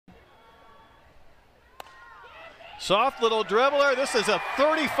Soft little dribbler. This is a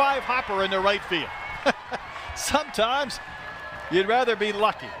 35 hopper in the right field. Sometimes you'd rather be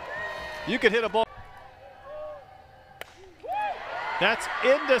lucky. You could hit a ball. That's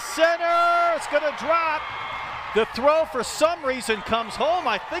into center. It's going to drop. The throw for some reason comes home.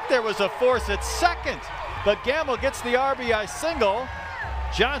 I think there was a force at second, but Gamble gets the RBI single.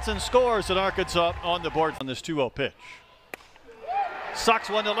 Johnson scores, and Arkansas on the board on this 2-0 pitch. Sucks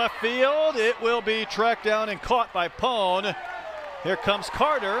one to left field. It will be tracked down and caught by Pone. Here comes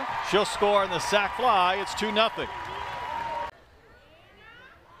Carter. She'll score on the sac fly. It's 2-0.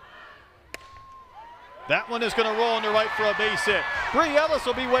 That one is going to roll in the right for a base hit. Bree Ellis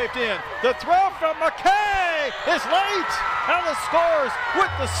will be waved in. The throw from McKay is late. Ellis scores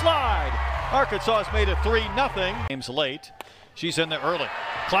with the slide. Arkansas has made it 3-0. Game's late. She's in there early.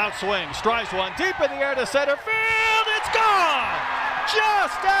 Cloud swings, drives one deep in the air to center field. It's gone!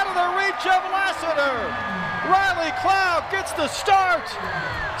 Just out of the reach of Lassiter. Riley Cloud gets the start.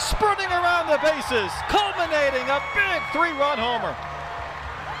 Sprinting around the bases, culminating a big 3-run homer.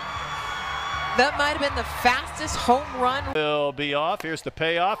 That might have been the fastest home run. Will be off. Here's the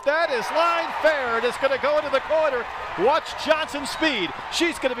payoff. That is line fair. It is going to go into the corner. Watch Johnson's speed.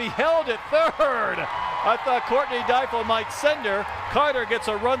 She's going to be held at third. I thought Courtney Deifel might send her. Carter gets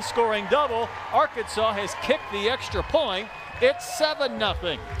a run-scoring double. Arkansas has kicked the extra point. It's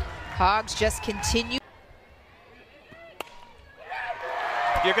 7-0. Hogs just continue.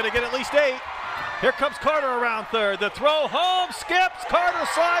 You're going to get at least 8. Here comes Carter around third. The throw home, skips. Carter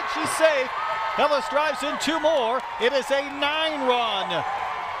slides. She's safe. Ellis drives in 2 more. It is a 9-run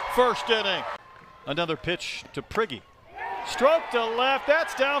first inning. Another pitch to Prigge. Stroke to left.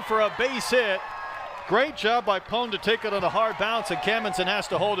 That's down for a base hit. Great job by Pone to take it on a hard bounce, and Cammonson has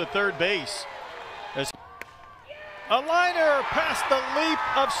to hold at third base. As a liner past the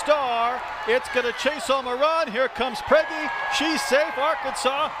leap of Starr. It's going to chase home a run. Here comes Prigge. She's safe.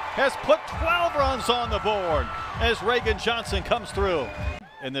 Arkansas has put 12 runs on the board as Reagan Johnson comes through.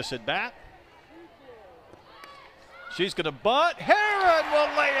 In this at bat, she's going to bunt. Heron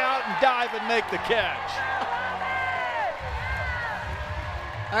will lay out and dive and make the catch.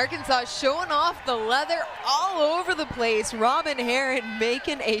 Arkansas showing off the leather all over the place. Robin Heron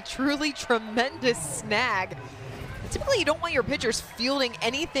making a truly tremendous snag. Typically, you don't want your pitchers fielding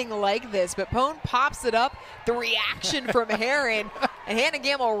anything like this, but Pone pops it up. The reaction from Heron, and Hannah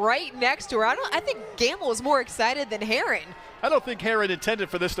Gamble right next to her. I think Gamble was more excited than Heron. I don't think Heron intended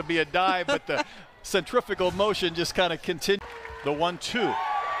for this to be a dive, but the centrifugal motion just kind of continued. The 1-2.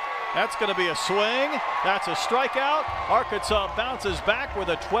 That's going to be a swing. That's a strikeout. Arkansas bounces back with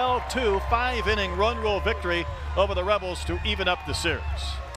a 12-2 5-inning run rule victory over the Rebels to even up the series.